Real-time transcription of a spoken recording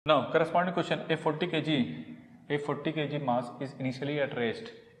Now corresponding question, a 40 kg mass is initially at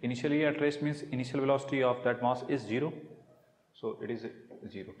rest. Initially at rest means initial velocity of that mass is 0. So it is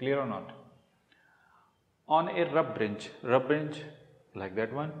 0. Clear or not? On a rough bench like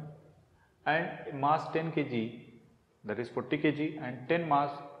that one, and mass 10 kg, that is 40 kg, and 10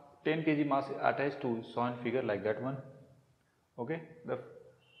 kg mass attached to shown figure like that one. Okay,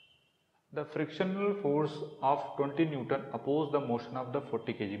 the frictional force of 20 Newton oppose the motion of the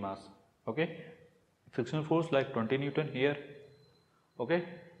 40 kg mass. Okay, frictional force like 20 Newton here. Okay,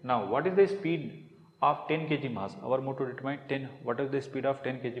 now what is the speed of 10 kg mass? Our motto determine 10. What is the speed of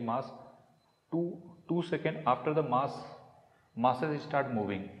 10 kg mass? 2 seconds after the masses start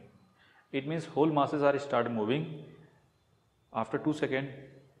moving. It means whole masses are start moving after 2 seconds.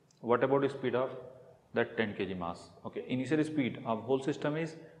 What about the speed of that 10 kg mass? Okay, initial speed of whole system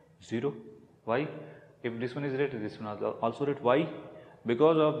is 0. Why? If this one is rate, this one is also rate. Why?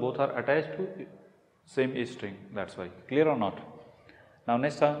 Because of both are attached to same string. That's why. Clear or not? Now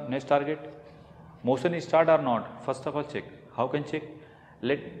next target. Motion is start or not? First of all check. How can check?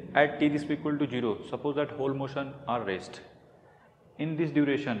 Let at t is equal to 0. Suppose that whole motion are rest. In this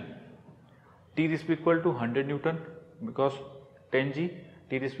duration, t is equal to 100 Newton because 10 g.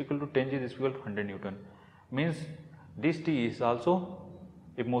 T is equal to 10 g. This is equal to 100 Newton. Means this t is also,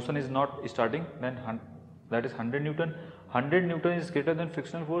 if motion is not starting, then that is 100 Newton. 100 Newton is greater than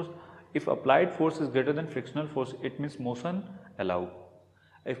frictional force. If applied force is greater than frictional force, it means motion allow.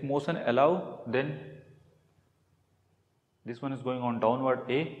 If motion allow, then this one is going on downward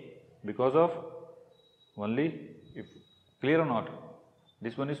A because of only, if clear or not,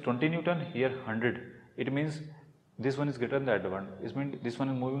 this one is 20 Newton, here 100. It means this one is greater than that one. It means this one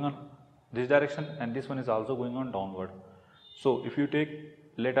is moving on this direction and this one is also going on downward. So if you take,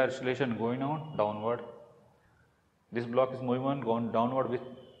 let our acceleration going on downward, this block is moving on going downward with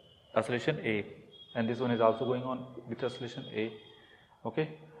acceleration A, and this one is also going on with acceleration A.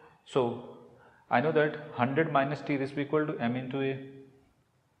 Okay, so I know that 100 minus t is equal to m into A.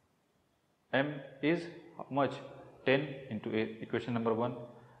 M is how much? 10 into A, equation number 1.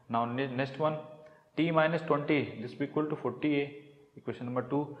 Now next one, t minus 20, this is equal to 40A, equation number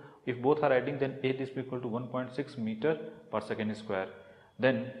 2. If both are adding, then A is equal to 1.6 meter per second square.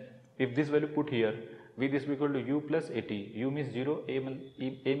 Then if this value put here, V is equal to U plus AT. U means 0, A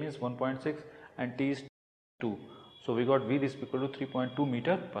means 1.6 and T is 2. So we got V is equal to 3.2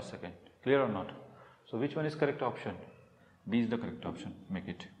 meter per second. Clear or not? So which one is correct option? B is the correct option. Make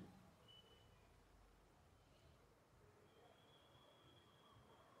it.